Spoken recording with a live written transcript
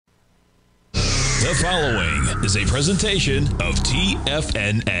The following is a presentation of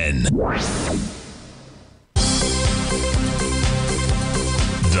TFNN.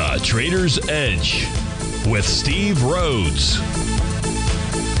 The Trader's Edge with Steve Rhodes.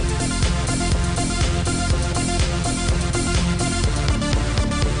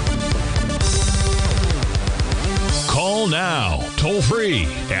 Call now, toll free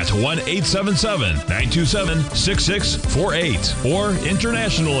at 1-877-927-6648 or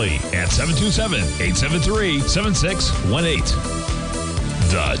internationally at 727-873-7618.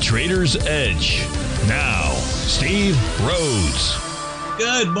 The Trader's Edge. Now, Steve Rhodes.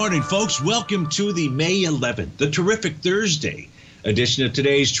 Good morning, folks. Welcome to the May 11th, the terrific Thursday edition of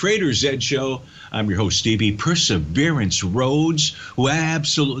today's Trader's Edge show. I'm your host, Stevie Perseverance Rhodes, who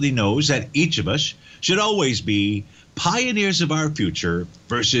absolutely knows that each of us should always be pioneers of our future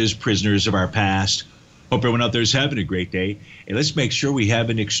versus prisoners of our past. Hope everyone out there is having a great day. And let's make sure we have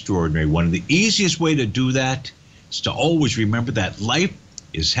an extraordinary one. And the easiest way to do that is to always remember that life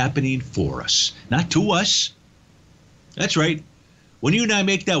is happening for us, not to us. That's right. When you and I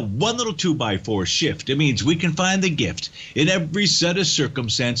make that one little 2x4 shift, it means we can find the gift in every set of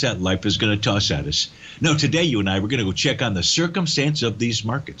circumstance that life is going to toss at us. Now, today, you and I, we're going to go check on the circumstance of these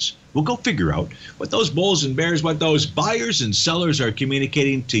markets. We'll go figure out what those bulls and bears, what those buyers and sellers are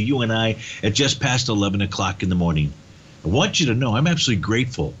communicating to you and I at just past 11 o'clock in the morning. I want you to know I'm absolutely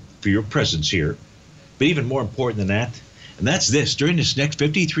grateful for your presence here. But even more important than that, and that's this, during this next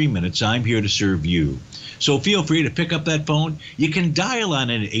 53 minutes, I'm here to serve you. So feel free to pick up that phone. You can dial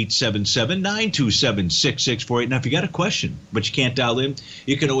on it at 877-927-6648. Now, if you got a question, but you can't dial in,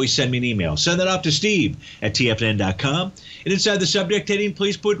 you can always send me an email. Send that off to steve@tfnn.com. And inside the subject heading,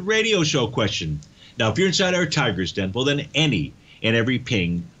 please put radio show question. Now, if you're inside our Tiger's Den, well, then any and every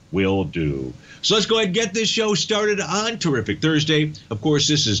ping will do. So let's go ahead and get this show started on Terrific Thursday. Of course,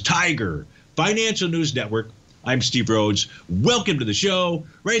 this is Tiger Financial News Network. I'm Steve Rhodes. Welcome to the show.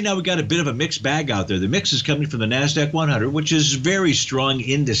 Right now, we got a bit of a mixed bag out there. The mix is coming from the NASDAQ 100, which is very strong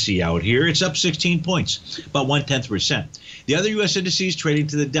indice out here. It's up 16 points, about 0.1%. The other U.S. indices trading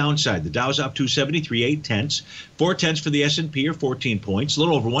to the downside. The Dow's up 273, 0.8. 0.4 for the S&P, or 14 points. A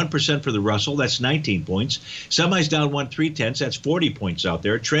little over 1% for the Russell. That's 19 points. Semi's down 1.3. That's 40 points out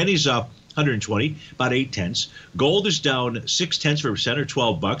there. Trendy's up 120, about 0.8. Gold is down 0.6%, or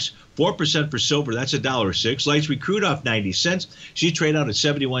 $12. 4% for silver, that's $1.06. Light sweet crude off 90 cents. She traded out at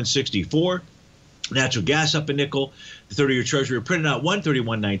 71.64. Natural gas up a nickel. The 30-year Treasury printed out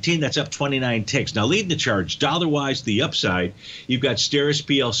 131.19. That's up 29 ticks. Now, leading the charge, dollar-wise, the upside, you've got Steris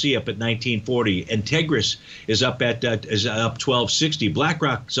PLC up at 19.40. Integris is up at 12.60.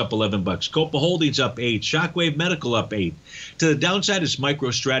 BlackRock's up $11. Copa Holdings up 8. Shockwave Medical up 8. To the downside is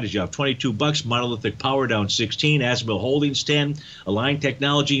MicroStrategy up $22. Monolithic Power down 16. Asbill Holdings 10. Align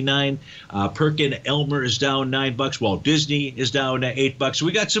Technology 9. Perkin Elmer is down $9. Walt Disney is down $8. So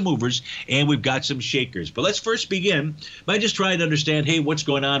we got some movers and we've got some shakers. But let's first begin by just trying to understand, hey, what's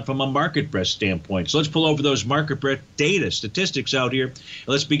going on from a market breadth standpoint. So let's pull over those market breadth data statistics out here.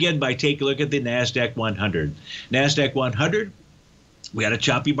 Let's begin by taking a look at the NASDAQ 100. NASDAQ 100, we had a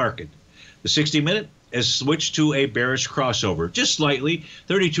choppy market. The 60-minute has switched to a bearish crossover, just slightly,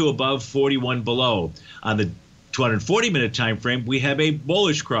 32 above, 41 below. On the 240-minute time frame, we have a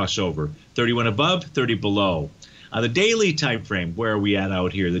bullish crossover, 31 above, 30 below. On the daily time frame, where are we at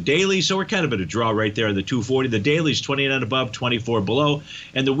out here? The daily, so we're kind of at a draw right there on the 240. The daily is 29 above, 24 below,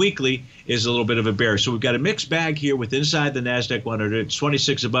 and the weekly is a little bit of a bear. So we've got a mixed bag here with inside the NASDAQ 100. It's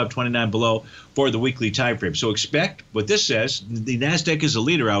 26 above, 29 below for the weekly time frame. So expect what this says. The NASDAQ is a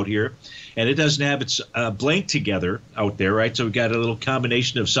leader out here, and it doesn't have its blank together out there, right? So we've got a little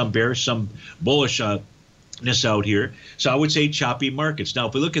combination of some bearish, some bullish out here. So I would say choppy markets. Now,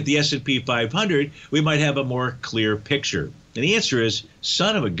 if we look at the S&P 500, we might have a more clear picture. And the answer is,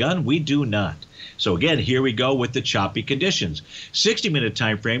 son of a gun, we do not. So again, here we go with the choppy conditions. 60-minute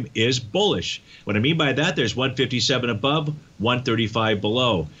time frame is bullish. What I mean by that, there's 157 above, 135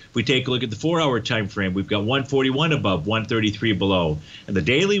 below. If we take a look at the 4-hour time frame, we've got 141 above, 133 below. And the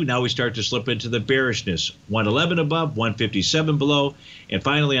daily, now we start to slip into the bearishness. 111 above, 157 below. And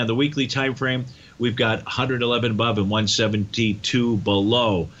finally, on the weekly time frame, we've got 111 above and 172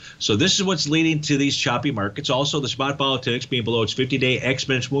 below. So this is what's leading to these choppy markets. Also, the spot volatility being below its 50-day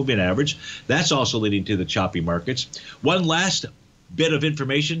exponential moving average. That's also leading to the choppy markets. One last bit of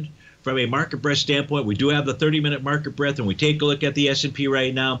information from a market breadth standpoint. We do have the 30-minute market breadth, and we take a look at the S&P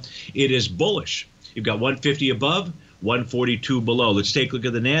right now. It is bullish. You've got 150 above, 142 below. Let's take a look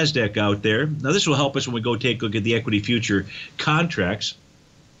at the NASDAQ out there. Now, this will help us when we go take a look at the equity future contracts.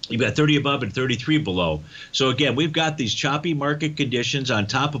 You've got 30 above and 33 below. So again, we've got these choppy market conditions on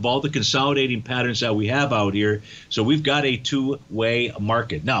top of all the consolidating patterns that we have out here. So we've got a two-way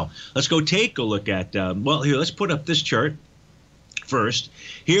market. Now, let's go take a look at, well, here, let's put up this chart first.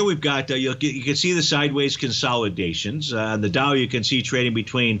 Here we've got, you can see the sideways consolidations. On the Dow, you can see trading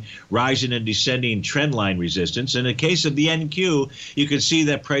between rising and descending trend line resistance. In the case of the NQ, you can see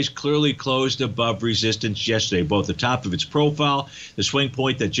that price clearly closed above resistance yesterday, both the top of its profile, the swing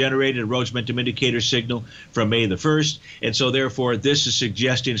point that generated a Rhodes momentum indicator signal from May the 1st. And so therefore, this is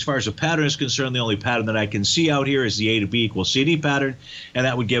suggesting, as far as the pattern is concerned, the only pattern that I can see out here is the A to B equals CD pattern, and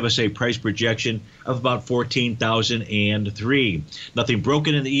that would give us a price projection of about 14,003. Nothing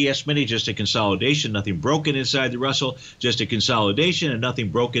broken in the ES Mini, just a consolidation. Nothing broken inside the Russell, just a consolidation. And nothing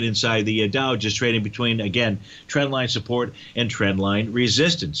broken inside the Dow, just trading between, again, trend line support and trend line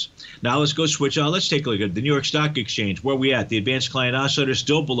resistance. Now let's go switch on. Let's take a look at the New York Stock Exchange. Where we at? The advanced client oscillator is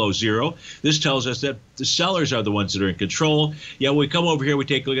still below zero. This tells us that the sellers are the ones that are in control. Yeah, when we come over here, we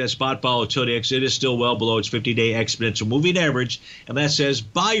take a look at spot volatility. It is still well below its 50-day exponential moving average, and that says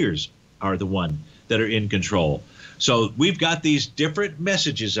buyers are the one that are in control. So we've got these different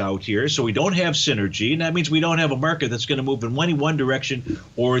messages out here. So we don't have synergy, and that means we don't have a market that's going to move in one direction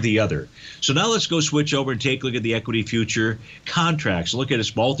or the other. So now let's go switch over and take a look at the equity future contracts. Look at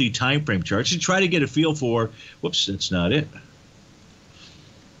its multi-time frame charts and try to get a feel for, whoops, that's not it.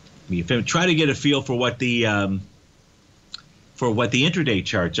 Try to get a feel for what the intraday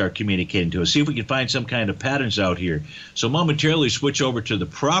charts are communicating to us. See if we can find some kind of patterns out here. So momentarily switch over to the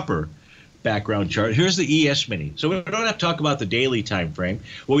proper background chart. Here's the ES Mini. So we don't have to talk about the daily time frame.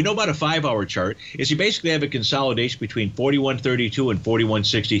 What we know about a 5-hour chart is you basically have a consolidation between 4132 and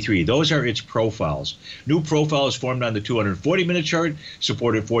 4163. Those are its profiles. New profile is formed on the 240-minute chart,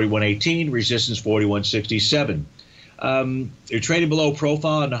 supported 4118, resistance 4167. You're trading below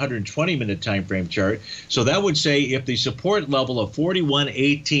profile on the 120-minute time frame chart. So that would say if the support level of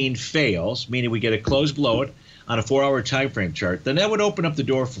 4118 fails, meaning we get a close below it, on a 4-hour time frame chart, then that would open up the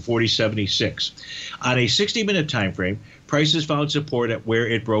door for 4076. On a 60-minute time frame, prices found support at where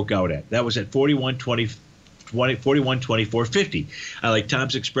it broke out at. That was at 4124.50. I like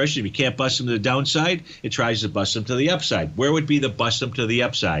Tom's expression, if you can't bust them to the downside, it tries to bust them to the upside. Where would be the bust them to the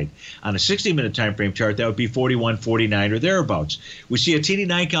upside? On a 60-minute time frame chart, that would be 4149 or thereabouts. We see a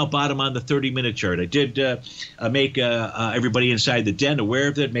TD9 count bottom on the 30-minute chart. I did make everybody inside the den aware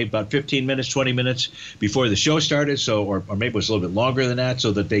of it, maybe about 15 minutes, 20 minutes before the show started, so or maybe it was a little bit longer than that,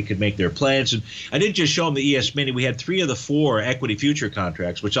 so that they could make their plans. And I didn't just show them the ES Mini. We had 3 of the 4 equity future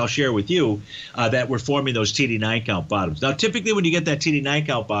contracts, which I'll share with you, that were forming those TD9 count bottoms. Now, typically when you get that TD9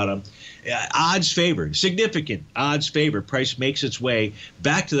 count bottom, odds favor, significant odds favor, price makes its way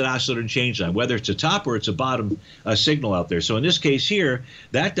back to that oscillator and change line, whether it's a top or it's a bottom signal out there. So in this case here,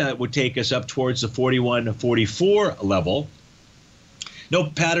 that would take us up towards the 4144 level. No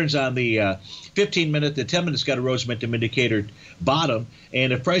patterns on the 15-minute. The 10-minute's got a Rhodes momentum indicator bottom,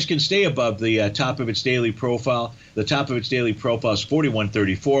 and if price can stay above the top of its daily profile, the top of its daily profile is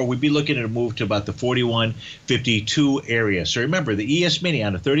 4134. We'd be looking at a move to about the 4152 area. So remember, the ES Mini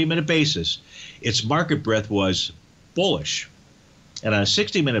on a 30-minute basis, its market breadth was bullish, and on a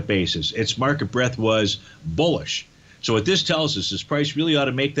 60-minute basis, its market breadth was bullish. So what this tells us is price really ought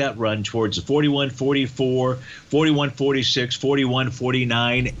to make that run towards the 4144, 4146,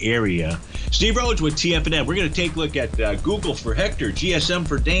 4149 area. Steve Rhodes with TFNN. We're going to take a look at Google for Hector, GSM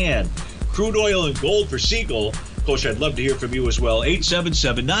for Dan, crude oil and gold for Siegel. Of course, I'd love to hear from you as well.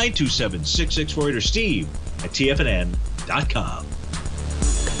 877-927-6648 or Steve at TFNN.com.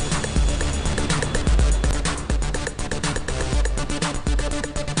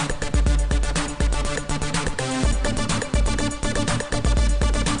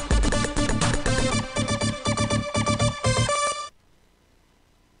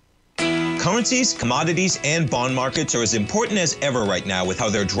 Currencies, commodities, and bond markets are as important as ever right now with how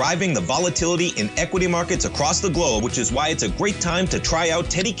they're driving the volatility in equity markets across the globe, which is why it's a great time to try out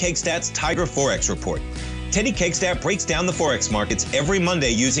Teddy Kakestat's Tiger Forex Report. Teddy Kakestat breaks down the Forex markets every Monday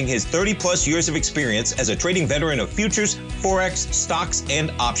using his 30-plus years of experience as a trading veteran of futures, Forex, stocks,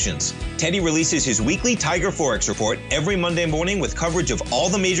 and options. Teddy releases his weekly Tiger Forex Report every Monday morning with coverage of all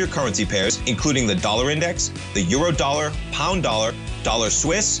the major currency pairs, including the dollar index, the euro dollar, pound dollar, dollar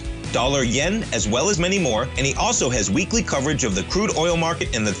Swiss, dollar yen, as well as many more, and he also has weekly coverage of the crude oil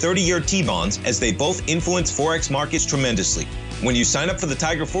market and the 30-year T-bonds, as they both influence Forex markets tremendously. When you sign up for the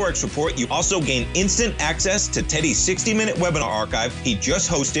Tiger Forex Report, you also gain instant access to Teddy's 60-minute webinar archive he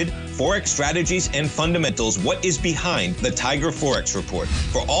just hosted, Forex Strategies and Fundamentals, What is Behind the Tiger Forex Report.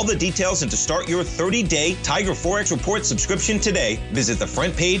 For all the details and to start your 30-day Tiger Forex Report subscription today, visit the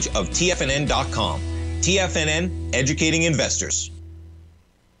front page of TFNN.com. TFNN, educating investors.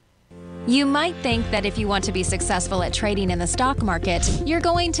 You might think that if you want to be successful at trading in the stock market, you're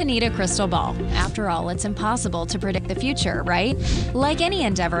going to need a crystal ball. After all, it's impossible to predict the future, right? Like any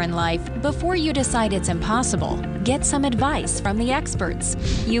endeavor in life, before you decide it's impossible, get some advice from the experts.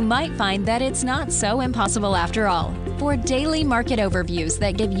 You might find that it's not so impossible after all. For daily market overviews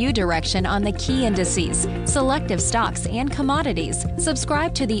that give you direction on the key indices, selective stocks, and commodities,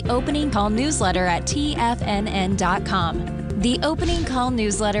 subscribe to the Opening Call newsletter at TFNN.com. The Opening Call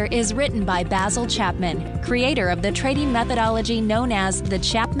newsletter is written by Basil Chapman, creator of the trading methodology known as the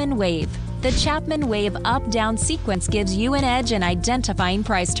Chapman Wave. The Chapman Wave up-down sequence gives you an edge in identifying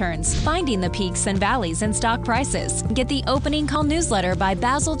price turns, finding the peaks and valleys in stock prices. Get the Opening Call newsletter by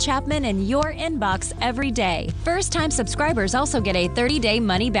Basil Chapman in your inbox every day. First-time subscribers also get a 30-day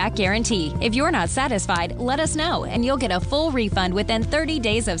money-back guarantee. If you're not satisfied, let us know, and you'll get a full refund within 30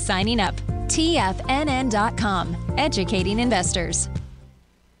 days of signing up. TFNN.com, educating investors.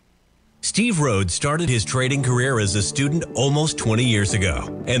 Steve Rhodes started his trading career as a student almost 20 years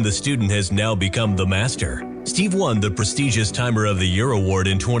ago, and the student has now become the master. Steve won the prestigious Timer of the Year award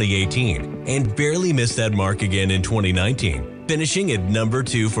in 2018 and barely missed that mark again in 2019, finishing at number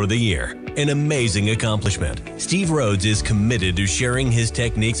 2 for the year. An amazing accomplishment. Steve Rhodes is committed to sharing his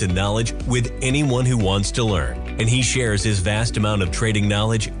techniques and knowledge with anyone who wants to learn, and he shares his vast amount of trading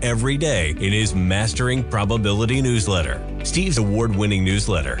knowledge every day in his Mastering Probability newsletter. Steve's award-winning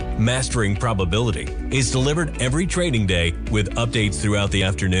newsletter, Mastering Probability, is delivered every trading day with updates throughout the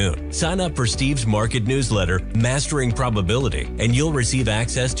afternoon. Sign up for Steve's market newsletter, Mastering Probability, and you'll receive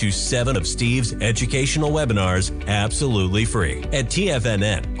access to 7 of Steve's educational webinars absolutely free. At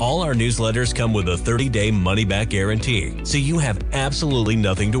TFNN, all our newsletters come with a 30-day money-back guarantee, so you have absolutely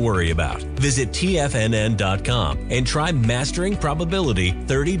nothing to worry about. Visit TFNN.com and try Mastering Probability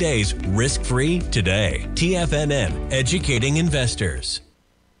 30 days risk-free today. TFNN, educating investors.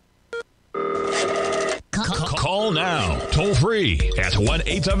 Call now, toll free at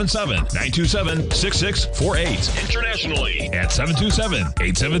 1-877-927-6648. Internationally at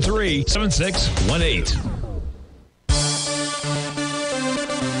 727-873-7618.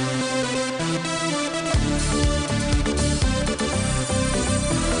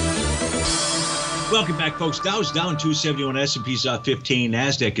 Welcome back, folks. Dow's down 271, S&P's up 15,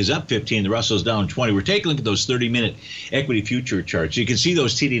 NASDAQ is up 15, the Russell's down 20. We're taking a look at those 30-minute equity future charts. You can see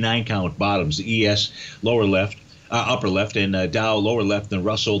those TD9 count bottoms, the ES lower left, upper left, and Dow lower left, and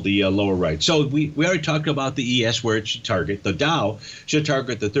Russell the lower right. So we already talked about the ES, where it should target. The Dow should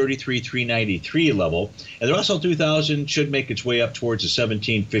target the 33,393 level, and the Russell 2000 should make its way up towards the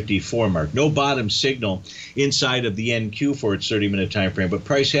 1754 mark. No bottom signal inside of the NQ for its 30-minute time frame, but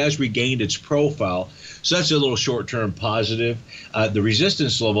price has regained its profile. So that's a little short-term positive. The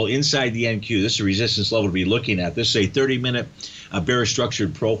resistance level inside the NQ, this is a resistance level to be looking at. This is a 30-minute bearish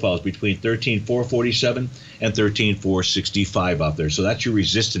structured profiles between 13,447 and 13,465 out there. So that's your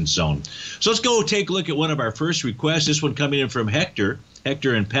resistance zone. So let's go take a look at one of our first requests. This one coming in from Hector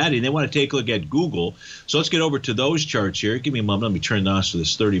and Patty. They want to take a look at Google. So let's get over to those charts here. Give me a moment. Let me turn this to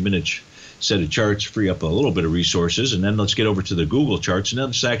this 30-minute set of charts, free up a little bit of resources, and then let's get over to the Google charts, and then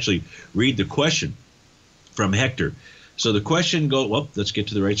let's actually read the question from Hector. So the question goes, well, let's get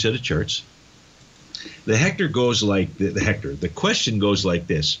to the right set of charts. The question goes like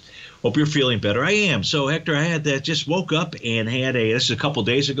this. Hope you're feeling better. I am. So Hector, I had that, just woke up and had this is a couple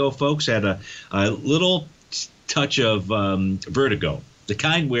days ago, folks, had a little touch of vertigo. The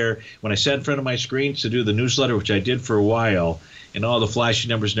kind where when I sat in front of my screen to do the newsletter, which I did for a while, and all the flashy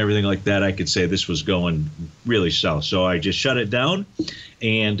numbers and everything like that, I could say this was going really south. So I just shut it down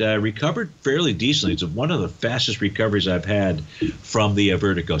and recovered fairly decently. It's one of the fastest recoveries I've had from the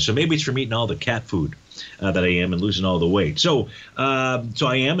vertigo. So maybe it's from eating all the cat food that I am and losing all the weight. So I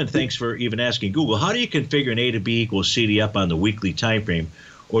am, and thanks for even asking Google, how do you configure an A to B equals CD up on the weekly time frame,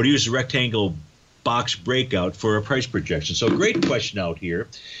 or to use the rectangle box breakout for a price projection? So great question out here.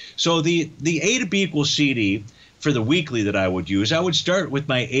 So the A to B equals CD for the weekly that I would use, I would start with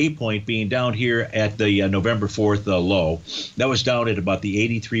my A point being down here at the November 4th low. That was down at about the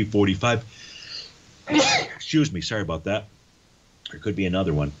 83.45. Excuse me, sorry about that. There could be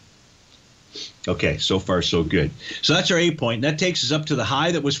another one. Okay, so far so good. So that's our A point. And that takes us up to the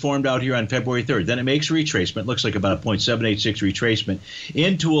high that was formed out here on February 3rd. Then it makes a retracement. Looks like about a 0.786 retracement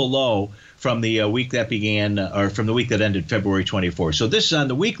into a low from the week that began, or from the week that ended February 24th. So this is on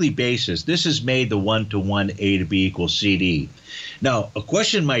the weekly basis. This has made the 1-to-1 A to B equals CD. Now, a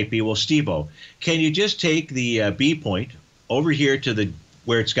question might be, well, Steve-O, can you just take the B point over here to the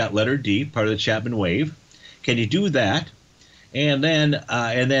where it's got letter D, part of the Chapman wave? Can you do that? And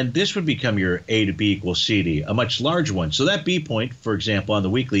then this would become your A to B equals CD, a much larger one. So that B point, for example, on the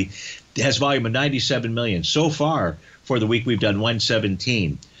weekly has volume of 97 million. So far for the week, we've done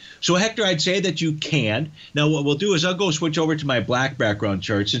 117. So, Hector, I'd say that you can. Now, what we'll do is I'll go switch over to my black background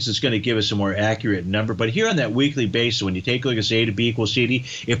chart since it's going to give us a more accurate number. But here on that weekly basis, when you take a look at A to B equals CD,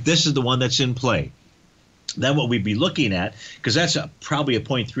 if this is the one that's in play, then what we'd be looking at, because that's probably a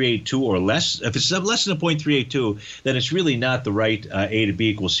 0.382 or less. If it's less than a 0.382, then it's really not the right A to B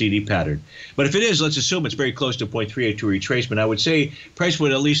equals CD pattern. But if it is, let's assume it's very close to 0.382 retracement. I would say price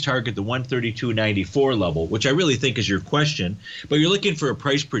would at least target the 132.94 level, which I really think is your question. But you're looking for a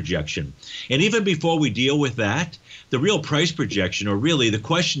price projection. And even before we deal with that, the real price projection, or really the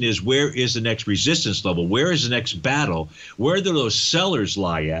question is, where is the next resistance level? Where is the next battle? Where do those sellers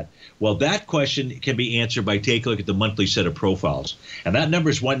lie at? Well, that question can be answered by taking a look at the monthly set of profiles. And that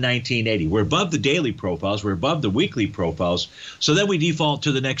number is 119.80. We're above the daily profiles. We're above the weekly profiles. So then we default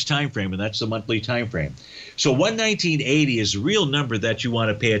to the next time frame, and that's the monthly time frame. So 119.80 is the real number that you want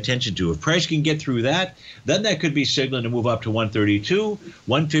to pay attention to. If price can get through that, then that could be signaling to move up to 132,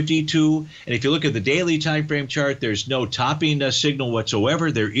 152. And if you look at the daily time frame chart, there's no topping signal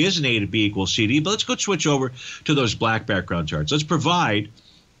whatsoever. There is an A to B equals CD. But let's go switch over to those black background charts. Let's provide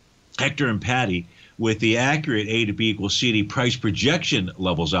Hector and Patty with the accurate A to B equals CD price projection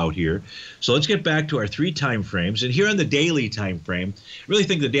levels out here. So let's get back to our 3 time frames. And here on the daily time frame, I really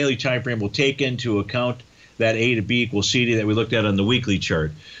think the daily time frame will take into account that A to B equals CD that we looked at on the weekly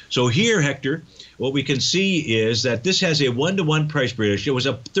chart. So here, Hector, what we can see is that this has a 1-to-1 price prediction. It was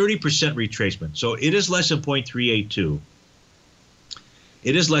a 30% retracement. So it is less than 0.382.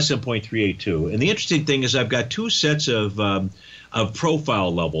 It is less than 0.382. And the interesting thing is I've got 2 sets of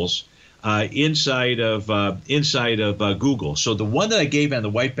profile levels inside of Google. So the one that I gave on the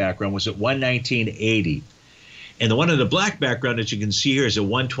white background was at 119.80. And the one on the black background, as you can see here, is at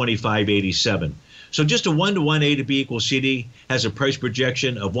 125.87. So just a 1-to-1 A to B equals CD has a price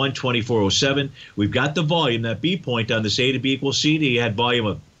projection of 124.07. We've got the volume. That B point on this A to B equals CD had volume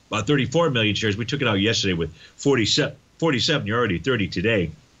of about 34 million shares. We took it out yesterday with 47. You're already 30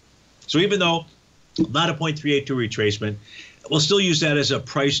 today. So even though not a 0.382 retracement, we'll still use that as a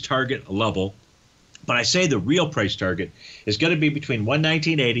price target level. But I say the real price target is going to be between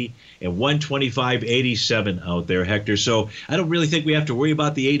 119.80 and 125.87 out there, Hector. So I don't really think we have to worry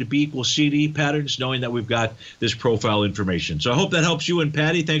about the A to B equals CD patterns, knowing that we've got this profile information. So I hope that helps you and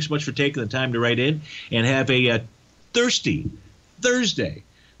Patty. Thanks so much for taking the time to write in, and have a thirsty Thursday.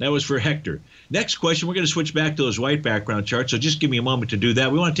 That was for Hector. Next question, we're going to switch back to those white background charts. So just give me a moment to do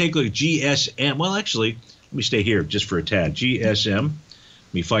that. We want to take a look at GSM. Well, actually, let me stay here just for a tad. GSM.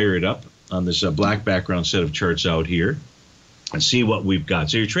 Let me fire it up on this black background set of charts out here and see what we've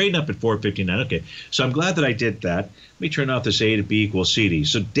got. So you're trading up at 459. Okay, so I'm glad that I did that. Let me turn off this A to B equals CD.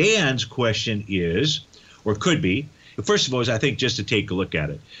 So Dan's question is, or could be, first of all, is I think just to take a look at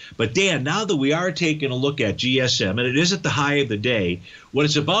it. But Dan, now that we are taking a look at GSM, and it is at the high of the day, what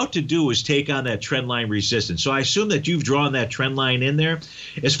it's about to do is take on that trend line resistance. So I assume that you've drawn that trend line in there.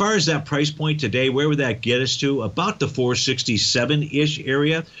 As far as that price point today, where would that get us to? About the 467-ish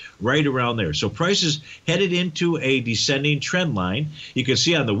area, right around there. So price is headed into a descending trend line. You can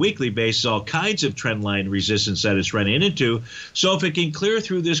see on the weekly basis all kinds of trend line resistance that it's running into. So if it can clear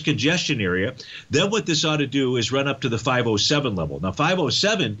through this congestion area, then what this ought to do is run up to the 507 level. Now,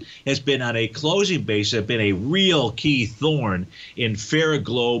 507 has been on a closing basis, have been a real key thorn in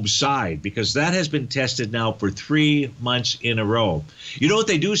Globe's side, because that has been tested now for 3 months in a row. You know what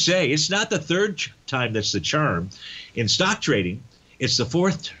they do say? It's not the third time that's the charm. In stock trading, it's the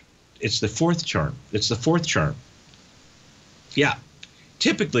fourth charm. It's the fourth charm. Yeah.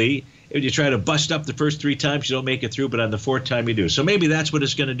 Typically, if you try to bust up the first 3 times, you don't make it through, but on the 4th time you do. So maybe that's what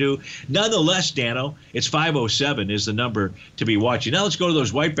it's going to do. Nonetheless, Dano, it's 507 is the number to be watching. Now let's go to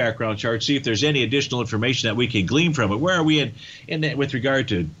those white background charts, see if there's any additional information that we can glean from it. Where are we in with regard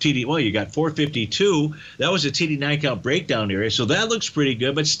to TD? Well, you got 452. That was a TD9 count breakdown area, so that looks pretty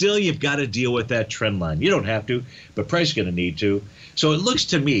good, but still you've got to deal with that trend line. You don't have to, but price is going to need to. So it looks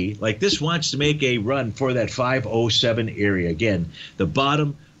to me like this wants to make a run for that 507 area. Again, the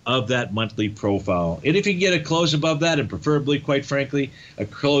bottom of that monthly profile. And if you can get a close above that, and preferably, quite frankly, a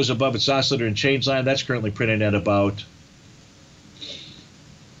close above its oscillator and change line, that's currently printing at about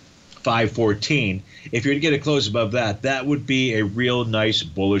 514. If you're to get a close above that, that would be a real nice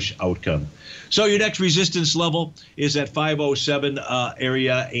bullish outcome. So your next resistance level is at 507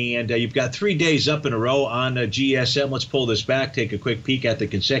 area, and you've got 3 days up in a row on GSM. Let's pull this back, take a quick peek at the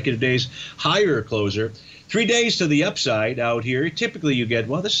consecutive days. Higher closer. 3 days to the upside out here. Typically you get,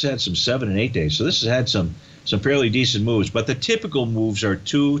 well, this has had some 7 and 8 days, so this has had some fairly decent moves, but the typical moves are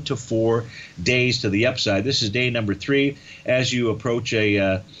 2 to 4 days to the upside. This is day number 3 as you approach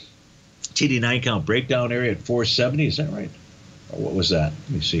a TD9 count breakdown area at 470. Is that right? Or what was that? Let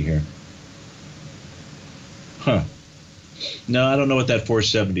me see here. No, I don't know what that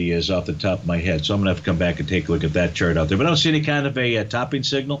 470 is off the top of my head, so I'm going to have to come back and take a look at that chart out there. But I don't see any kind of a topping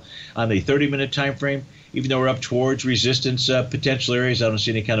signal on the 30-minute time frame. Even though we're up towards resistance potential areas, I don't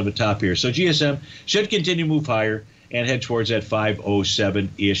see any kind of a top here. So GSM should continue to move higher and head towards that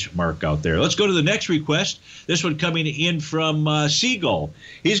 507-ish mark out there. Let's go to the next request. This one coming in from Seagull.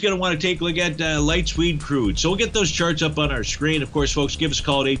 He's going to want to take a look at light sweet crude. So we'll get those charts up on our screen. Of course, folks, give us a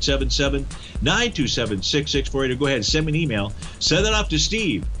call at 877-927-6648. Go ahead and send me an email. Send that off to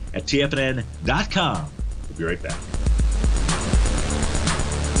Steve at TFNN.com. We'll be right back.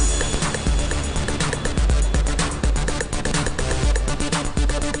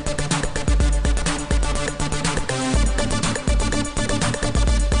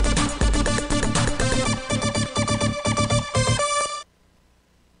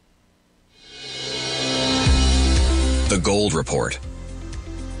 The Gold Report.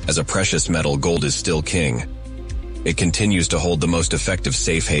 As a precious metal, gold is still king. It continues to hold the most effective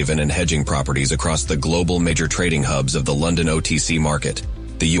safe haven and hedging properties across the global major trading hubs of the London OTC market,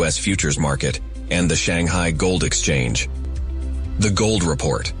 the U.S. futures market, and the Shanghai Gold Exchange. The Gold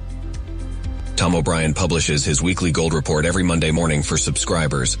Report. Tom O'Brien publishes his weekly gold report every Monday morning for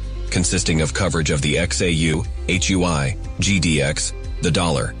subscribers, consisting of coverage of the XAU, HUI, GDX, the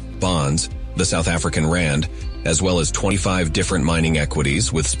dollar, bonds, the South African rand, as well as 25 different mining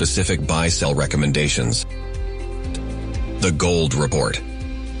equities with specific buy-sell recommendations. The Gold Report.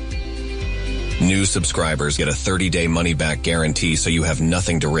 New subscribers get a 30-day money-back guarantee, so you have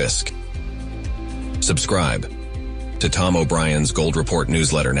nothing to risk. Subscribe to Tom O'Brien's Gold Report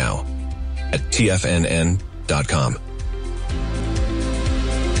newsletter now at TFNN.com.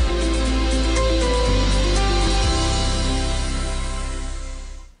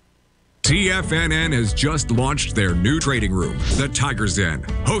 TFNN has just launched their new trading room, the Tiger's Den.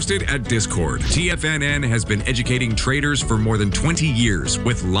 Hosted at Discord, TFNN has been educating traders for more than 20 years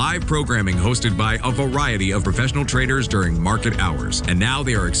with live programming hosted by a variety of professional traders during market hours. And now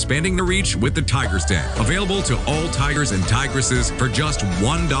they are expanding the reach with the Tiger's Den, available to all tigers and tigresses for just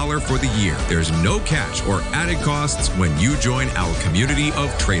 $1 for the year. There's no catch or added costs when you join our community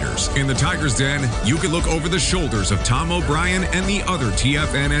of traders. In the Tiger's Den, you can look over the shoulders of Tom O'Brien and the other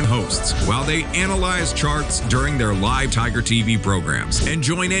TFNN hosts while they analyze charts during their live Tiger TV programs, and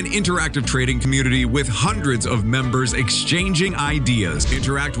join an interactive trading community with hundreds of members exchanging ideas.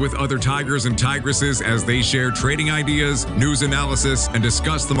 Interact with other tigers and tigresses as they share trading ideas, news analysis, and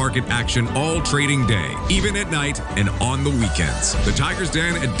discuss the market action all trading day, even at night and on the weekends. The Tiger's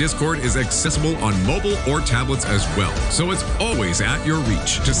Den at Discord is accessible on mobile or tablets as well, so it's always at your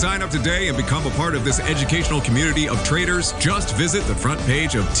reach. To sign up today and become a part of this educational community of traders, just visit the front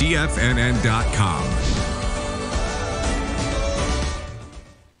page of TFNN.com.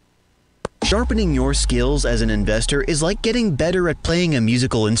 Sharpening your skills as an investor is like getting better at playing a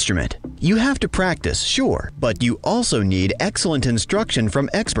musical instrument. You have to practice, sure, but you also need excellent instruction from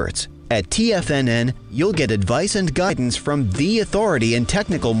experts. At TFNN, you'll get advice and guidance from the authority in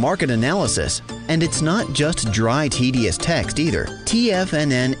technical market analysis. And it's not just dry, tedious text either.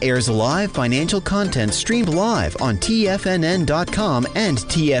 TFNN airs live financial content streamed live on TFNN.com and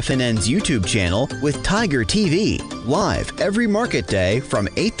TFNN's YouTube channel with Tiger TV, live every market day from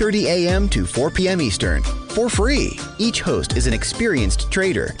 8:30 a.m. to 4 p.m. Eastern. For free. Each host is an experienced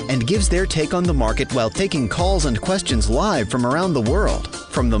trader and gives their take on the market while taking calls and questions live from around the world.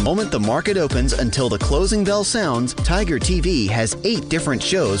 From the moment the market opens until the closing bell sounds, Tiger TV has 8 different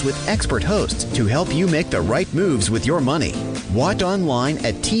shows with expert hosts to help you make the right moves with your money. Watch online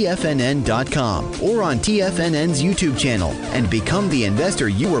at TFNN.com or on TFNN's YouTube channel and become the investor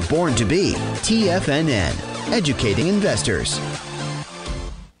you were born to be. TFNN, educating investors.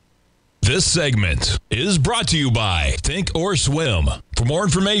 This segment is brought to you by Thinkorswim. For more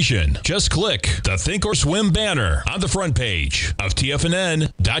information, just click the Thinkorswim banner on the front page of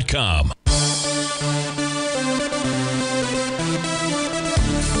TFNN.com.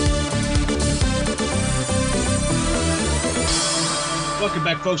 Welcome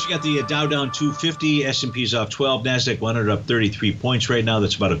back, folks. You got the Dow down 250, S&P's off 12, NASDAQ 100 up 33 points right now.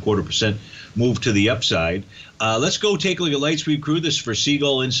 That's about a 0.25% move to the upside. Let's go take a look at Lightspeed Crude. This is for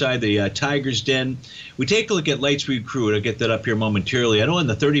Siegel inside the Tiger's Den. We take a look at Lightspeed Crude. I'll get that up here momentarily. I know in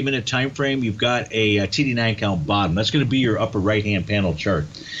the 30-minute time frame, you've got a TD9 count bottom. That's going to be your upper right-hand panel chart.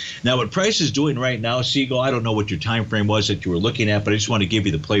 Now, what price is doing right now, Siegel, I don't know what your time frame was that you were looking at, but I just want to give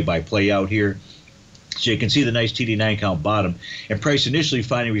you the play-by-play out here. So you can see the nice TD9 count bottom and price initially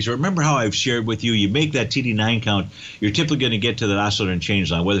finding resort. Remember how I've shared with you, you make that TD9 count, you're typically going to get to that oscillator and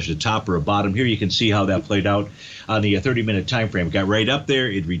change line, whether it's a top or a bottom. Here you can see how that played out on the 30-minute time frame. It got right up there.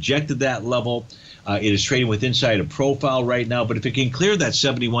 It rejected that level. It is trading with inside a profile right now, but if it can clear that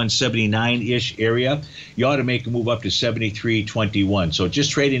 71, 79-ish area, you ought to make a move up to 73.21. So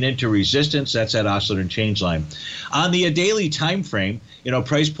just trading into resistance, that's that oscillator and change line. On the daily time frame,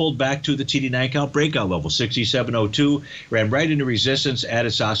 price pulled back to the TD9 count breakout level, 67.02, ran right into resistance at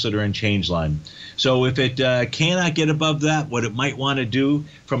its oscillator and change line. So if it cannot get above that, what it might want to do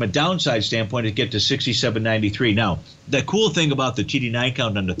from a downside standpoint is get to 67.93. Now, the cool thing about the TD9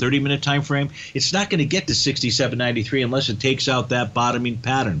 count on the 30-minute time frame, it's not going to get to 67.93 unless it takes out that bottoming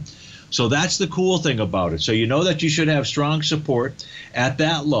pattern. So that's the cool thing about it. So you know that you should have strong support at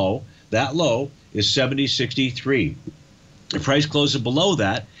that low. That low is 70.63. If price closes below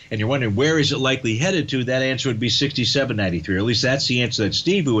that, and you're wondering where is it likely headed to, that answer would be 67.93. Or at least that's the answer that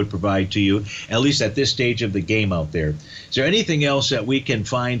Steve would provide to you, at least at this stage of the game out there. Is there anything else that we can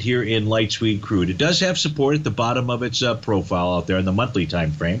find here in Lightspeed Crude? It does have support at the bottom of its profile out there in the monthly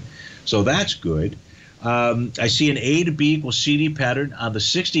time frame, so that's good. I see an A to B equals CD pattern on the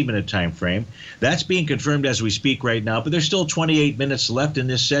 60-minute time frame. That's being confirmed as we speak right now, but there's still 28 minutes left in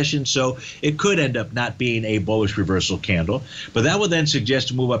this session, so it could end up not being a bullish reversal candle. But that would then suggest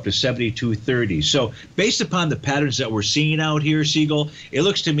a move up to 72.30. So based upon the patterns that we're seeing out here, Siegel, it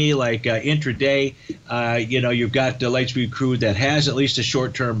looks to me like intraday, you've got the Lightspeed Crude that has at least a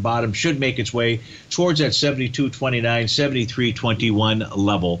short-term bottom, should make its way towards that 72.29, 73.21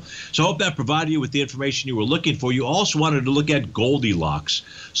 level. So I hope that provided you with the information you were looking for. You also wanted to look at Goldilocks.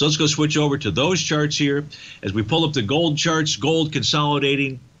 So let's go switch over to those charts here. As we pull up the gold charts, gold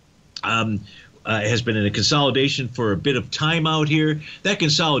consolidating has been in a consolidation for a bit of time out here. That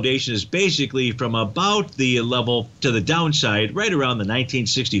consolidation is basically from about the level to the downside, right around the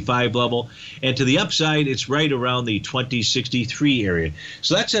 1965 level, and to the upside, it's right around the 2063 area.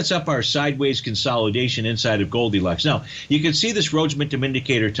 So that sets up our sideways consolidation inside of Goldilocks. Now, you can see this Rhodes Momentum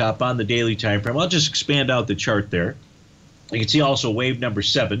Indicator top on the daily time frame. I'll just expand out the chart there. You can see also wave number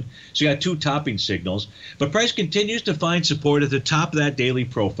 7. So you got two topping signals. But price continues to find support at the top of that daily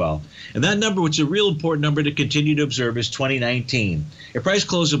profile. And that number, which is a real important number to continue to observe, is 2019. If price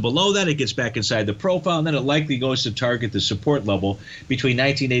closes below that, it gets back inside the profile, and then it likely goes to target the support level between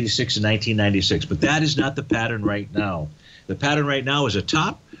 1986 and 1996. But that is not the pattern right now. The pattern right now is a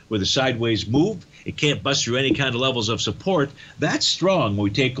top with a sideways move. It can't bust through any kind of levels of support. That's strong when we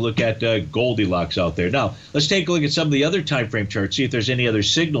take a look at Goldilocks out there. Now, let's take a look at some of the other time frame charts, see if there's any other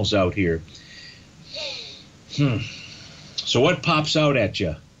signals out here. So what pops out at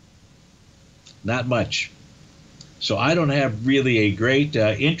you? Not much. So I don't have really a great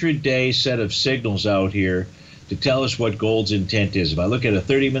intraday set of signals out here to tell us what gold's intent is. If I look at a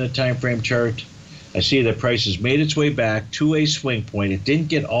 30-minute time frame chart, I see that price has made its way back to a swing point. It didn't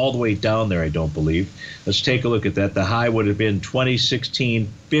get all the way down there, I don't believe. Let's take a look at that. The high would have been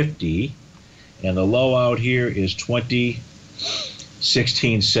 2016.50, and the low out here is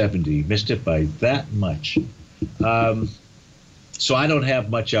 2016.70. Missed it by that much. So I don't have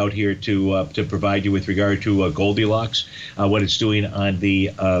much out here to provide you with regard to Goldilocks, what it's doing on the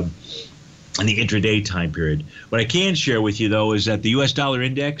intraday time period. What I can share with you, though, is that the U.S. dollar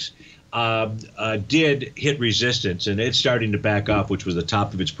index did hit resistance, and it's starting to back off, which was the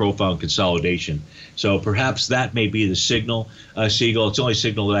top of its profile and consolidation. So perhaps that may be the signal, Siegel. It's the only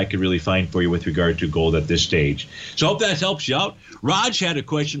signal that I could really find for you with regard to gold at this stage. So I hope that helps you out. Raj had a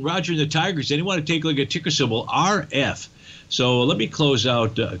question. Roger in the Tigers, and he wanted to take a look at ticker symbol RF. So let me close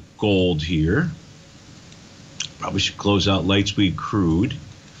out gold here. Probably should close out Lightspeed Crude.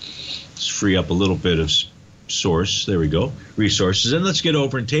 Let's free up a little bit of source. There we go. Resources. And let's get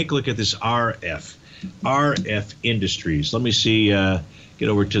over and take a look at this RF. RF Industries. Let me see. Get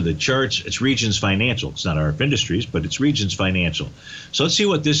over to the charts. It's Regions Financial. It's not RF Industries, but it's Regions Financial. So let's see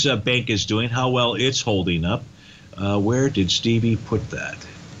what this bank is doing, how well it's holding up. Where did Stevie put that?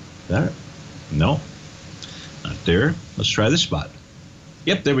 There? No. Not there. Let's try this spot.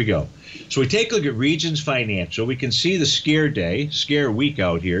 Yep, there we go. So we take a look at Regions Financial. We can see the scare week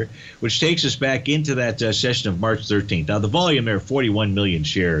out here, which takes us back into that session of March 13th. Now, the volume there, 41 million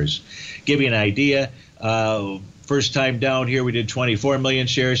shares. Give you an idea, first time down here, we did 24 million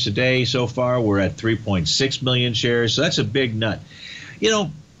shares today. So far, we're at 3.6 million shares. So that's a big nut. You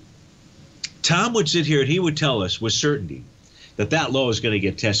know, Tom would sit here and he would tell us with certainty that low is going to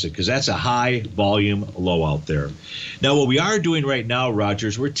get tested because that's a high volume low out there. Now, what we are doing right now, Roger,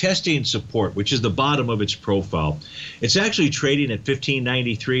 is we're testing support, which is the bottom of its profile. It's actually trading at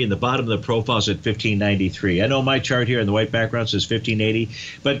 1593, and the bottom of the profile is at 1593. I know my chart here in the white background says 1580,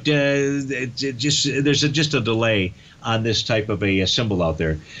 but there's just a delay on this type of a symbol out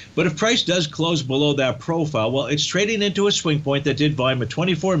there. But if price does close below that profile, well, it's trading into a swing point that did volume at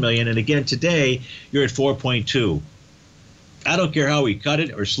 24 million, and again today you're at 4.2. I don't care how we cut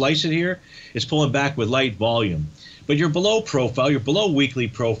it or slice it here, it's pulling back with light volume. But you're below profile, you're below weekly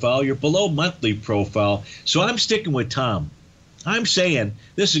profile, you're below monthly profile. So I'm sticking with Tom. I'm saying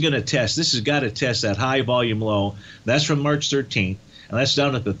this is going to test. This has got to test that high volume low. That's from March 13th. And that's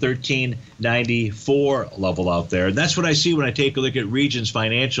down at the 1394 level out there. And that's what I see when I take a look at Regions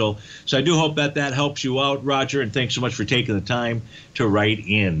Financial. So I do hope that helps you out, Roger, and thanks so much for taking the time to write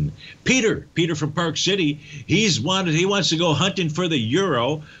in. Peter from Park City, he wants to go hunting for the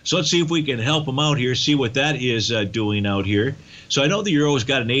euro. So let's see if we can help him out here, see what that is doing out here. So I know the euro has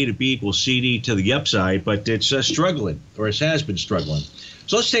got an A to B equals CD to the upside, but it's struggling, or it has been struggling.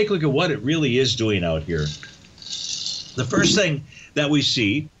 So let's take a look at what it really is doing out here. The first thing that we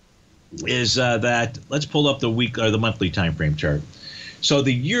see is that let's pull up the week or the monthly time frame chart. So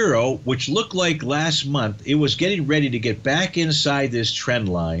the euro, which looked like last month, it was getting ready to get back inside this trend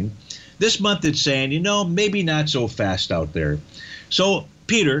line. This month it's saying, maybe not so fast out there. So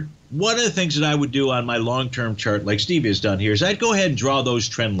Peter, one of the things that I would do on my long-term chart, like Steve has done here, is I'd go ahead and draw those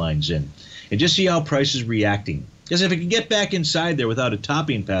trend lines in and just see how price is reacting. Because if it can get back inside there without a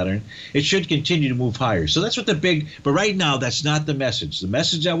topping pattern, it should continue to move higher. So that's what but right now, that's not the message. The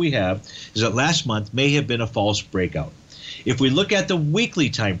message that we have is that last month may have been a false breakout. If we look at the weekly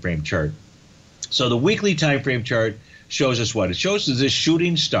time frame chart, so the weekly time frame chart shows us what? It shows us this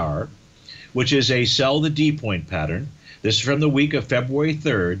shooting star, which is a sell the D point pattern. This is from the week of February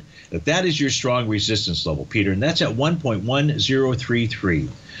 3rd. That is your strong resistance level, Peter, and that's at 1.1033.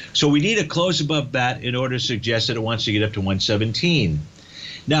 So we need a close above that in order to suggest that it wants to get up to 117.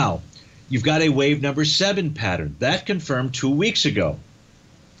 Now, you've got a wave number 7 pattern. That confirmed 2 weeks ago.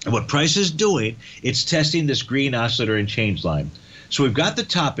 And what price is doing, it's testing this green oscillator and change line. So we've got the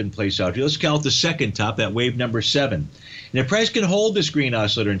top in place out here. Let's count the second top, that wave number 7. And if price can hold this green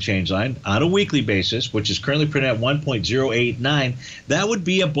oscillator and change line on a weekly basis, which is currently printed at 1.089, that would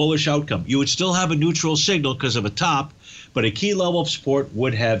be a bullish outcome. You would still have a neutral signal because of a top, but a key level of support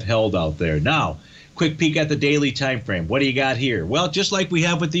would have held out there. Now, quick peek at the daily time frame. What do you got here? Well, just like we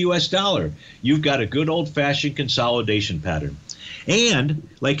have with the U.S. dollar, you've got a good old-fashioned consolidation pattern. And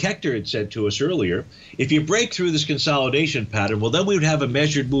like Hector had said to us earlier, if you break through this consolidation pattern, well, then we would have a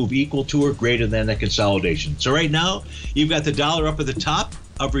measured move equal to or greater than the consolidation. So right now, you've got the dollar up at the top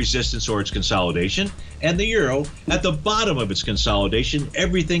of resistance or its consolidation, and the euro at the bottom of its consolidation,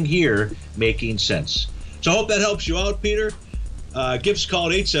 everything here making sense. So I hope that helps you out, Peter. Give us a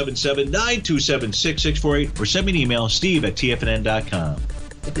call at 877-927-6648 or send me an email, steve@tfnn.com.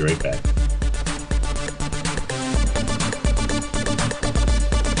 We'll be right back.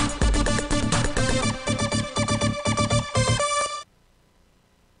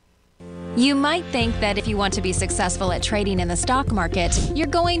 You might think that if you want to be successful at trading in the stock market, you're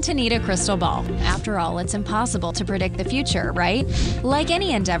going to need a crystal ball. After all, it's impossible to predict the future, right? Like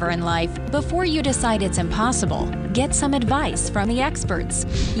any endeavor in life, before you decide it's impossible, get some advice from the experts.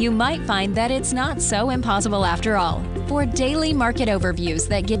 You might find that it's not so impossible after all. For daily market overviews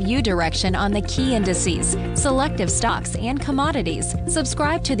that give you direction on the key indices, selective stocks, and commodities,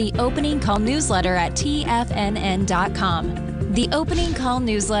 subscribe to the Opening Call newsletter at TFNN.com. The Opening Call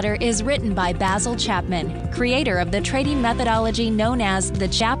newsletter is written by Basil Chapman, creator of the trading methodology known as the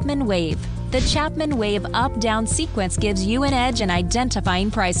Chapman Wave. The Chapman Wave up-down sequence gives you an edge in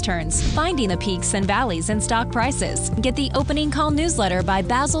identifying price turns, finding the peaks and valleys in stock prices. Get the Opening Call newsletter by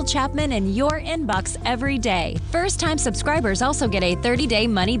Basil Chapman in your inbox every day. First-time subscribers also get a 30-day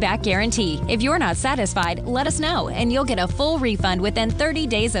money-back guarantee. If you're not satisfied, let us know, and you'll get a full refund within 30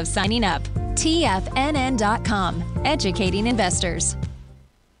 days of signing up. TFNN.com, educating investors.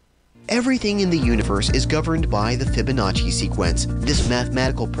 Everything in the universe is governed by the Fibonacci sequence. This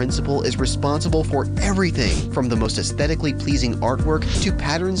mathematical principle is responsible for everything from the most aesthetically pleasing artwork to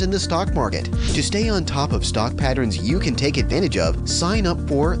patterns in the stock market. To stay on top of stock patterns you can take advantage of, sign up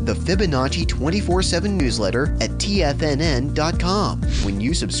for the Fibonacci 24/7 newsletter at TFNN.com. When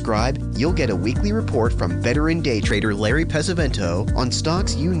you subscribe, you'll get a weekly report from veteran day trader Larry Pesavento on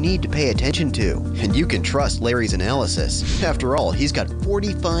stocks you need to pay attention to. And you can trust Larry's analysis. After all, he's got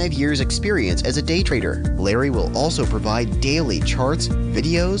 45 years experience as a day trader. Larry will also provide daily charts,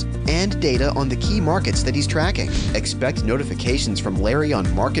 videos, and data on the key markets that he's tracking. Expect notifications from Larry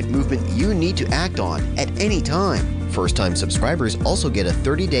on market movement you need to act on at any time. First-time subscribers also get a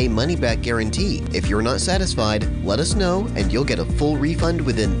 30-day money-back guarantee. If you're not satisfied, let us know and you'll get a full refund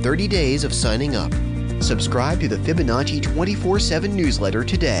within 30 days of signing up. Subscribe to the Fibonacci 24/7 newsletter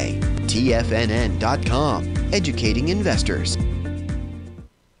today. TFNN.com, educating investors.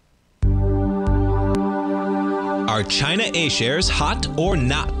 Are China A-shares hot or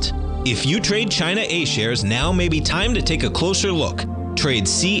not? If you trade China A-shares, now may be time to take a closer look. Trade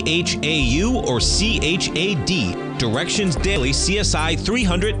CHAU or CHAD, Directions Daily CSI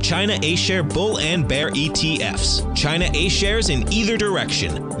 300 China A-share Bull and Bear ETFs. China A-shares in either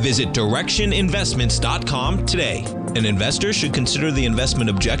direction. Visit directioninvestments.com today. An investor should consider the investment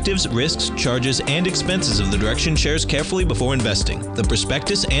objectives, risks, charges, and expenses of the Direction shares carefully before investing. The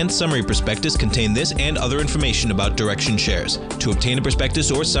prospectus and summary prospectus contain this and other information about Direction shares. To obtain a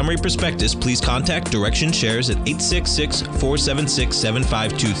prospectus or summary prospectus, please contact Direction shares at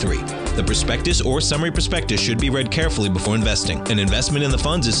 866-476-7523. The prospectus or summary prospectus should be read carefully before investing. An investment in the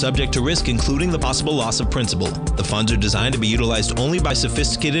funds is subject to risk, including the possible loss of principal. The funds are designed to be utilized only by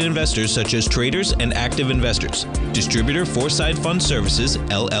sophisticated investors such as traders and active investors. Distributor Foreside Fund Services,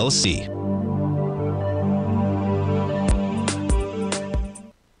 LLC.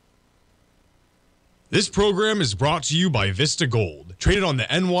 This program is brought to you by Vista Gold, traded on the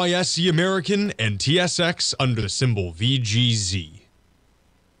NYSE American and TSX under the symbol VGZ.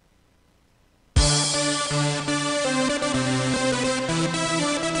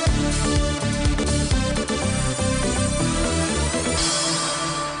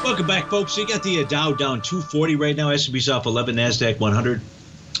 Welcome back, folks. So you got the Dow down 240 right now. S&P's off 11, NASDAQ 100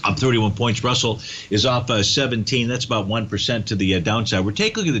 up 31 points. Russell is off 17. That's about 1% to the downside. We're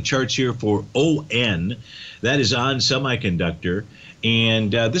taking a look at the charts here for ON. That is on semiconductor.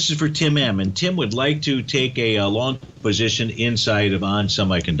 And this is for Tim M. And Tim would like to take a long position inside of on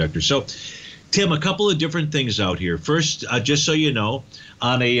semiconductor. So, Tim, a couple of different things out here. First, just so you know,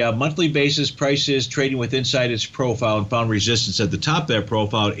 on a monthly basis, price is trading with inside its profile and found resistance at the top of that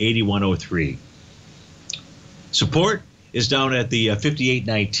profile at 81.03. Support is down at the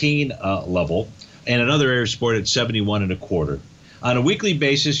 58.19 level, and another area of support at 71.25. On a weekly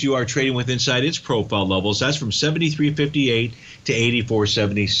basis, you are trading with inside its profile levels. That's from 73.58 to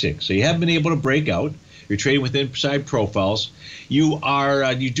 84.76. So you haven't been able to break out. You're trading with inside profiles. You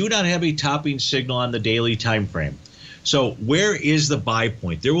do not have a topping signal on the daily time frame. So where is the buy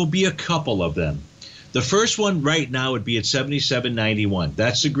point? There will be a couple of them. The first one right now would be at 77.91.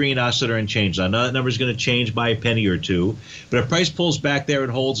 That's the green oscillator and change. I know that number is going to change by a penny or two, but if price pulls back there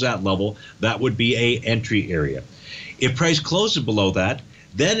and holds that level, that would be a entry area. If price closes below that,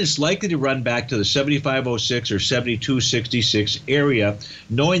 then it's likely to run back to the 75.06 or 72.66 area,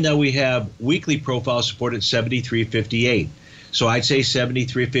 knowing that we have weekly profile support at 73.58. So I'd say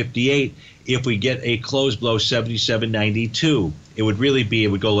 73.58 if we get a close below 77.92. It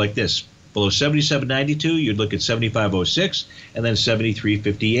would go like this. Below 77.92, you'd look at 75.06 and then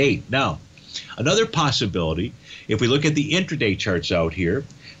 73.58. Now, another possibility, if we look at the intraday charts out here,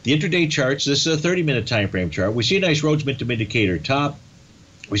 the intraday charts, this is a 30-minute time frame chart. We see a nice Rhodes Momentum Indicator top.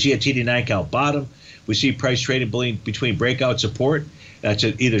 We see a TD9 count bottom. We see price trading between breakout support. That's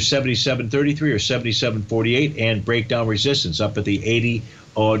at either 77.33 or 77.48, and breakdown resistance up at the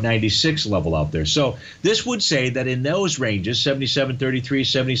 80.96 level out there. So this would say that in those ranges, 77.33,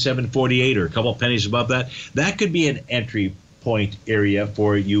 77.48, or a couple pennies above that, that could be an entry point area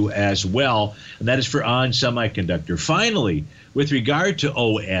for you as well, and that is for on semiconductor. Finally, with regard to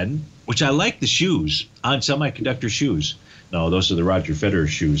ON, which I like the shoes, on semiconductor shoes. No, those are the Roger Federer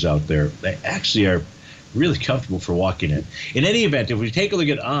shoes out there. They actually are really comfortable for walking in. In any event, if we take a look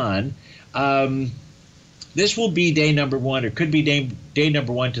at on, this will be day number one, or could be day day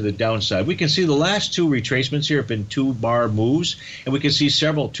number 1 to the downside. We can see the last 2 retracements here have been 2-bar moves, and we can see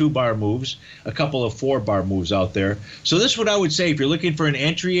several 2-bar moves, a couple of 4-bar moves out there. So this is what I would say. If you're looking for an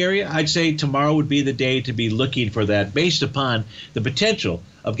entry area, I'd say tomorrow would be the day to be looking for that based upon the potential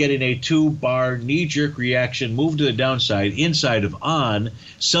of getting a 2-bar knee-jerk reaction move to the downside inside of ON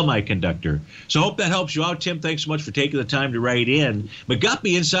Semiconductor. So I hope that helps you out, Tim. Thanks so much for taking the time to write in.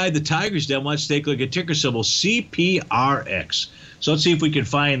 McGuppy inside the Tigers Den wants to take a look at ticker symbol CPRX. So let's see if we can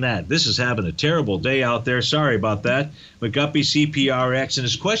find that. This is having a terrible day out there. Sorry about that. McGuppy CPRX. And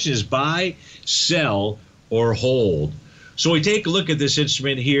his question is buy, sell, or hold. So we take a look at this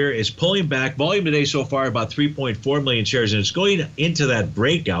instrument here. It's pulling back. Volume today so far about 3.4 million shares, and it's going into that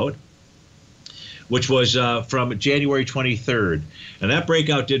breakout, which was from January 23rd. And that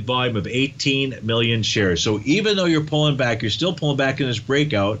breakout did volume of 18 million shares. So even though you're pulling back, you're still pulling back in this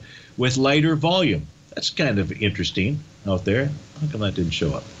breakout with lighter volume. That's kind of interesting out there. How come that didn't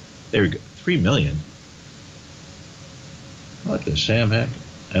show up? There we go. 3 million. What the Sam heck?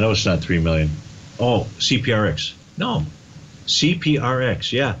 I know it's not 3 million. Oh, CPRX. No.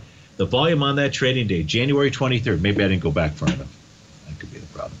 CPRX, yeah. The volume on that trading day, January 23rd. Maybe I didn't go back far enough. That could be the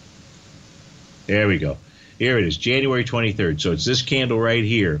problem. There we go. Here it is, January 23rd. So it's this candle right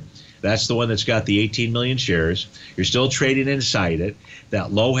here. That's the one that's got the 18 million shares. You're still trading inside it.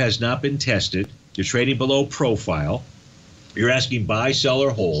 That low has not been tested. You're trading below profile. You're asking buy, sell,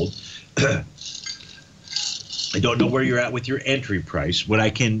 or hold. I don't know where you're at with your entry price. What I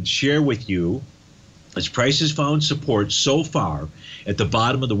can share with you is price has found support so far at the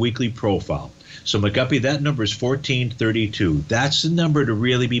bottom of the weekly profile. So McGuppy, that number is 1432. That's the number to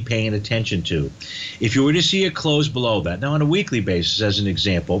really be paying attention to. If you were to see a close below that, now on a weekly basis, as an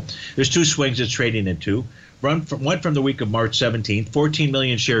example, there's 2 swings it's trading into. One from the week of March 17th, 14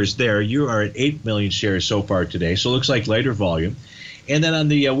 million shares there. You are at 8 million shares so far today, so it looks like lighter volume. And then on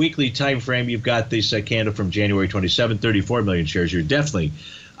the weekly time frame, you've got this candle from January 27th, 34 million shares. You're definitely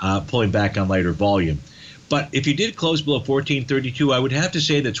pulling back on lighter volume. But if you did close below 1432, I would have to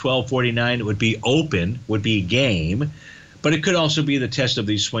say that 1249 would be open, would be game. But it could also be the test of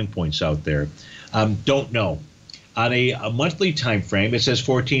these swing points out there. Don't know. On a monthly time frame, it says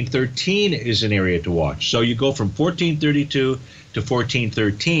 1413 is an area to watch. So you go from 1432 to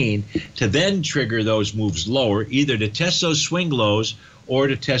 1413 to then trigger those moves lower, either to test those swing lows or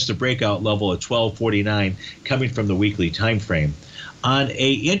to test the breakout level at 1249 coming from the weekly time frame. On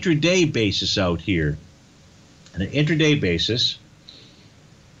a intraday basis out here, on an intraday basis,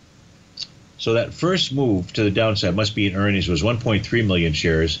 so that first move to the downside must be in earnings was 1.3 million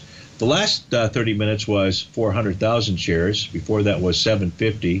shares. The last 30 minutes was 400,000 shares. Before that was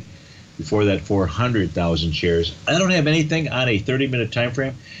 750. Before that, 400,000 shares. I don't have anything on a 30-minute time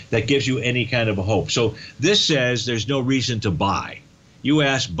frame that gives you any kind of a hope. So this says there's no reason to buy. You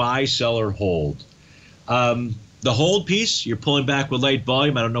ask buy, sell, or hold. The hold piece, you're pulling back with light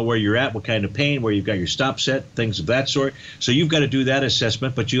volume. I don't know where you're at, what kind of pain, where you've got your stop set, things of that sort. So you've got to do that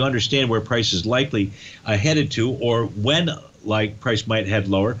assessment, but you understand where price is likely headed to, or when price might head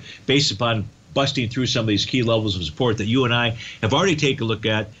lower, based upon busting through some of these key levels of support that you and I have already taken a look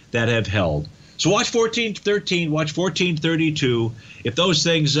at that have held. So watch 1413, watch 1432. If those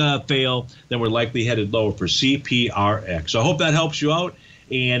things fail, then we're likely headed lower for CPRX. So I hope that helps you out.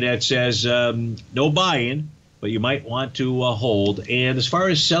 And it says no buying, but you might want to hold. And as far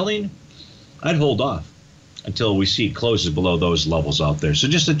as selling, I'd hold off until we see closes below those levels out there. So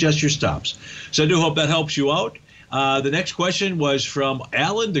just adjust your stops. So I do hope that helps you out. The next question was from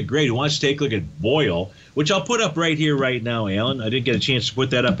Alan the Great, who wants to take a look at Boyle, which I'll put up right here, right now, Alan. I didn't get a chance to put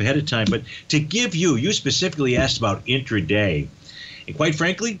that up ahead of time, but to give you specifically asked about intraday. And quite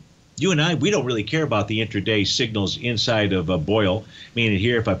frankly, you and I, we don't really care about the intraday signals inside of Boyle, meaning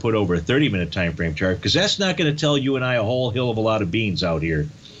here if I put over a 30-minute time frame chart, because that's not going to tell you and I a whole hill of a lot of beans out here.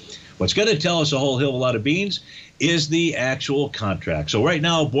 What's going to tell us a whole hill of a lot of beans is the actual contract. So right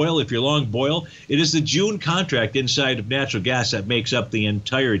now, Boyle, if you're long Boyle, it is the June contract inside of natural gas that makes up the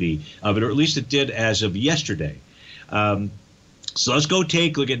entirety of it, or at least it did as of yesterday. So let's go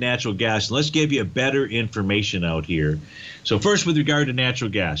take a look at natural gas, and let's give you better information out here. So first, with regard to natural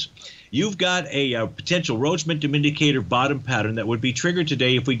gas, you've got a potential Rhodes momentum indicator bottom pattern that would be triggered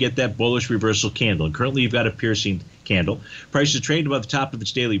today if we get that bullish reversal candle. And currently, you've got a piercing candle. Price is trading above the top of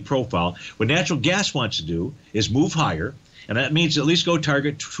its daily profile. What natural gas wants to do is move higher. And that means at least go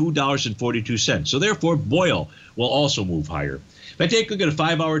target $2.42. So therefore, Boyle will also move higher. If I take a look at a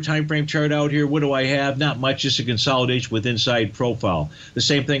 5-hour time frame chart out here, what do I have? Not much, just a consolidation with inside profile. The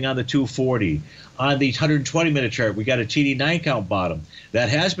same thing on the 240. On the 120-minute chart, we got a TD9 count bottom. That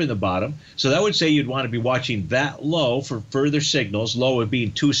has been the bottom. So that would say you'd want to be watching that low for further signals, low of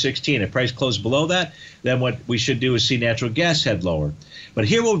being 216. If price closed below that, then what we should do is see natural gas head lower. But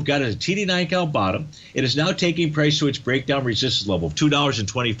here what we've got is a TD9 count bottom. It is now taking price to its breakdown resistance level of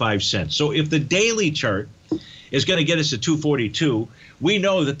 $2.25. So if the daily chart is going to get us to 242, we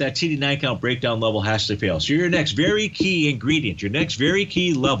know that that TD9 count breakdown level has to fail. So your next very key ingredient, your next very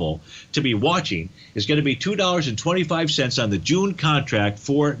key level to be watching is going to be $2.25 on the June contract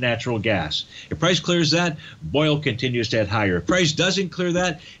for natural gas. If price clears that, Boyle continues to head higher. If price doesn't clear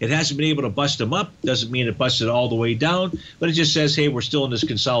that, it hasn't been able to bust them up. Doesn't mean it busted all the way down, but it just says, hey, we're still in this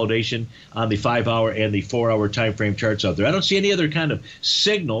consolidation on the 5-hour and the 4-hour time frame charts out there. I don't see any other kind of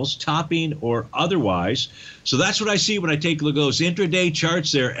signals, topping or otherwise. So that's what I see when I take a look at those intraday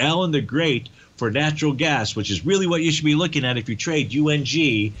charts there, Alan the Great, for natural gas, which is really what you should be looking at if you trade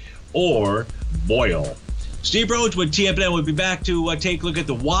UNG or Boyle. Steve Rhodes with TFNN will be back to take a look at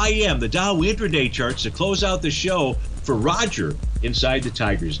the YM, the Dow intraday charts, to close out the show for Roger inside the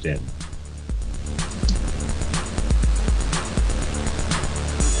Tiger's Den.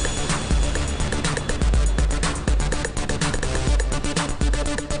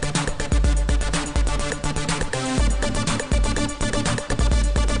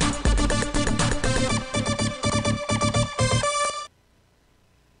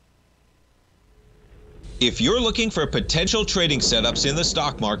 If you're looking for potential trading setups in the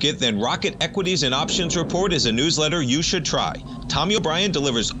stock market, then Rocket Equities and Options Report is a newsletter you should try. Tommy O'Brien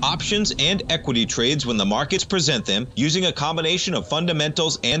delivers options and equity trades when the markets present them, using a combination of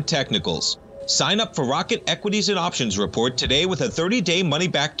fundamentals and technicals. Sign up for Rocket Equities and Options Report today with a 30-day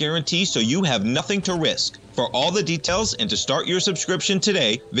money-back guarantee, so you have nothing to risk. For all the details and to start your subscription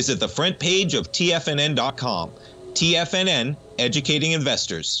today, visit the front page of TFNN.com. TFNN, educating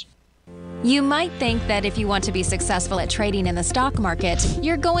investors. You might think that if you want to be successful at trading in the stock market,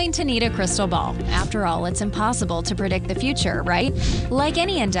 you're going to need a crystal ball. After all, it's impossible to predict the future, right? Like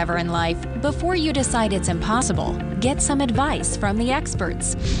any endeavor in life, before you decide it's impossible, get some advice from the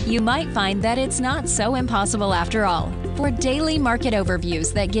experts. You might find that it's not so impossible after all. For daily market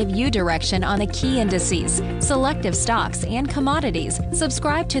overviews that give you direction on the key indices, selective stocks, and commodities,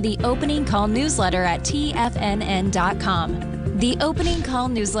 subscribe to the Opening Call newsletter at TFNN.com. The Opening Call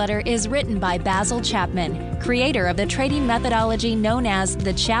newsletter is written by Basil Chapman, creator of the trading methodology known as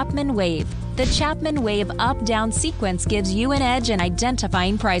the Chapman Wave. The Chapman Wave up-down sequence gives you an edge in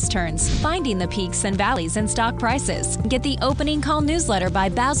identifying price turns, finding the peaks and valleys in stock prices. Get the Opening Call newsletter by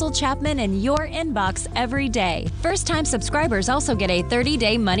Basil Chapman in your inbox every day. First-time subscribers also get a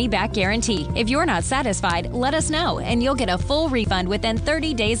 30-day money-back guarantee. If you're not satisfied, let us know, and you'll get a full refund within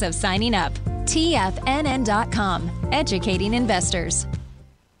 30 days of signing up. TFNN.com, educating investors.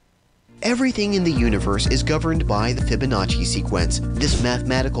 Everything in the universe is governed by the Fibonacci sequence. This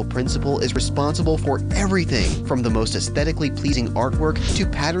mathematical principle is responsible for everything from the most aesthetically pleasing artwork to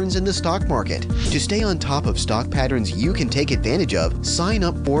patterns in the stock market. To stay on top of stock patterns you can take advantage of, sign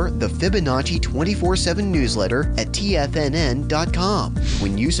up for the Fibonacci 24/7 newsletter at TFNN.com.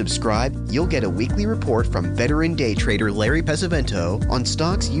 When you subscribe, you'll get a weekly report from veteran day trader Larry Pesavento on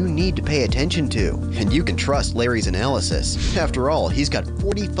stocks you need to pay attention to. And you can trust Larry's analysis. After all, he's got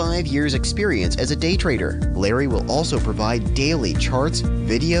 45 years experience as a day trader. Larry will also provide daily charts,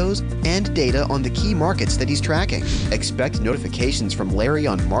 videos, and data on the key markets that he's tracking. Expect notifications from Larry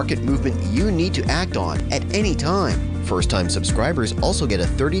on market movement you need to act on at any time. First-time subscribers also get a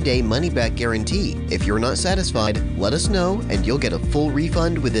 30-day money-back guarantee. If you're not satisfied, let us know and you'll get a full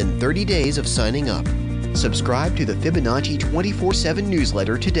refund within 30 days of signing up. Subscribe to the Fibonacci 24/7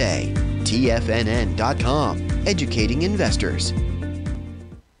 newsletter today. TFNN.com, educating investors.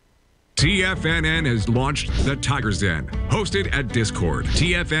 TFNN has launched the Tiger's Den. Hosted at Discord,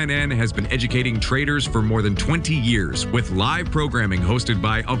 TFNN has been educating traders for more than 20 years with live programming hosted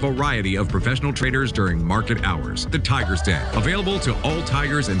by a variety of professional traders during market hours. The Tiger's Den, available to all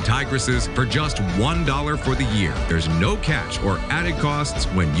tigers and tigresses for just $1 for the year. There's no catch or added costs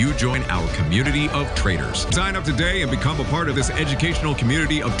when you join our community of traders. Sign up today and become a part of this educational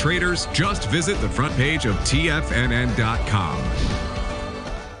community of traders. Just visit the front page of TFNN.com.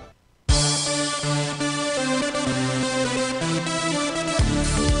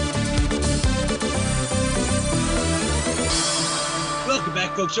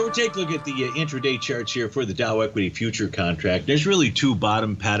 Folks, so we're taking a look at the intraday charts here for the Dow Equity Future Contract. There's really two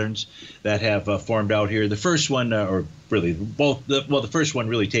bottom patterns that have formed out here. The first one, or really the first one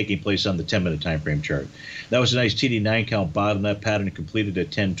really taking place on the 10-minute time frame chart. That was a nice TD9 count bottom. That pattern completed at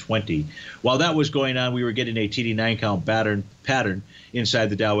 10:20. While that was going on, we were getting a TD9 count pattern inside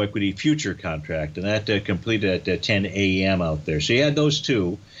the Dow Equity Future contract, and that completed at 10 a.m. out there. So you had those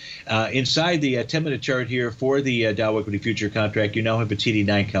two. Inside the 10-minute chart here for the Dow Equity Future contract, you now have a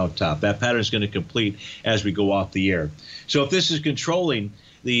TD9 count top. That pattern is going to complete as we go off the air. So if this is controlling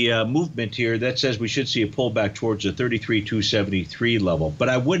the movement here, that says we should see a pullback towards the 33,273 level. But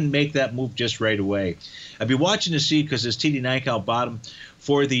I wouldn't make that move just right away. I'd be watching to see, because this TD9 count bottom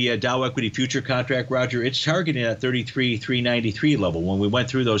for the Dow Equity Future contract, Roger, it's targeting at 33,393 level. When we went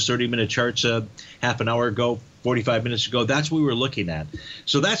through those 30-minute charts half an hour ago, 45 minutes ago, that's what we were looking at.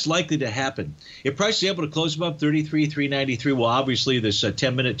 So that's likely to happen. If price is able to close above 33,393, well, obviously this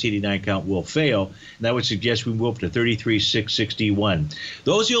 10-minute TD9 count will fail, and that would suggest we move up to 33,661.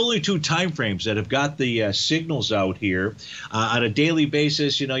 Those are the only two time frames that have got the signals out here. On a daily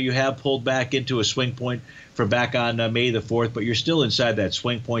basis, you have pulled back into a swing point from back on May the 4th, but you're still inside that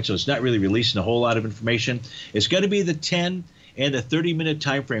swing point, so it's not really releasing a whole lot of information. It's going to be the 10 and the 30-minute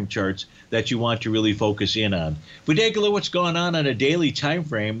time frame charts that you want to really focus in on. If we take a look at what's going on a daily time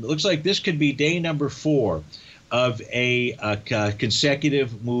frame, it looks like this could be day number 4 of a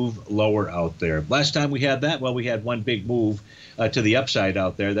consecutive move lower out there. Last time we had that, well, we had one big move to the upside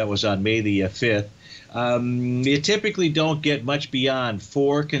out there. That was on May the 5th. You typically don't get much beyond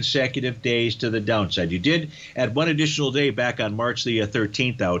 4 consecutive days to the downside. You did add one additional day back on March the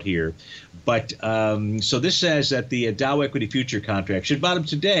 13th out here. But so this says that the Dow Equity Future contract should bottom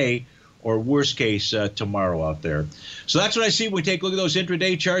today, or worst case tomorrow out there. So that's what I see when we take a look at those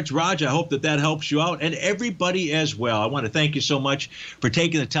intraday charts. Raj, I hope that helps you out, and everybody as well. I want to thank you so much for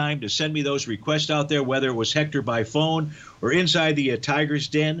taking the time to send me those requests out there, whether it was Hector by phone or inside the Tiger's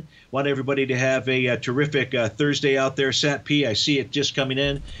Den. Want everybody to have a terrific Thursday out there. Sat P, I see it just coming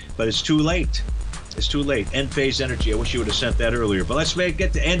in, but it's too late. It's too late. End phase energy. I wish you would have sent that earlier. But let's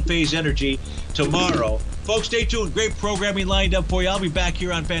get to end phase energy tomorrow. Folks, stay tuned. Great programming lined up for you. I'll be back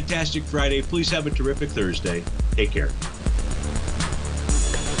here on Fantastic Friday. Please have a terrific Thursday. Take care.